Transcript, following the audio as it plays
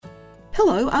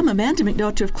Hello, I'm Amanda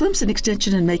McDelter of Clemson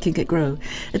Extension and Making It Grow.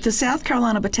 At the South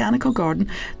Carolina Botanical Garden,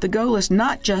 the goal is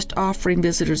not just offering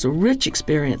visitors a rich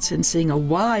experience in seeing a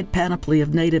wide panoply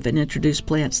of native and introduced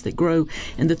plants that grow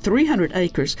in the 300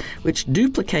 acres which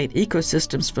duplicate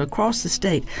ecosystems from across the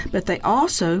state, but they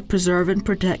also preserve and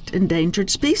protect endangered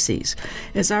species.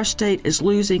 As our state is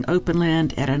losing open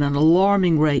land at an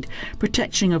alarming rate,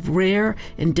 protection of rare,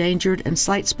 endangered, and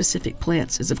site-specific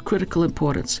plants is of critical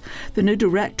importance. The new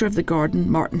director of the garden,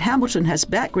 Martin Hamilton, has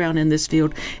background in this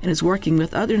field and is working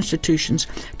with other institutions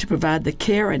to provide the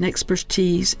care and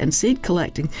expertise and seed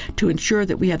collecting to ensure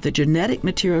that we have the genetic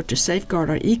material to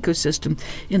safeguard our ecosystem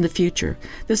in the future.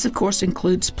 This, of course,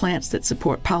 includes plants that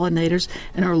support pollinators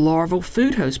and our larval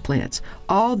food host plants.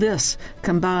 All this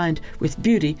combined with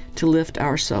beauty to lift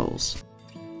our souls.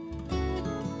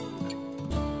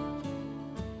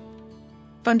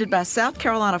 Funded by South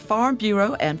Carolina Farm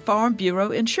Bureau and Farm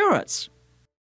Bureau Insurance.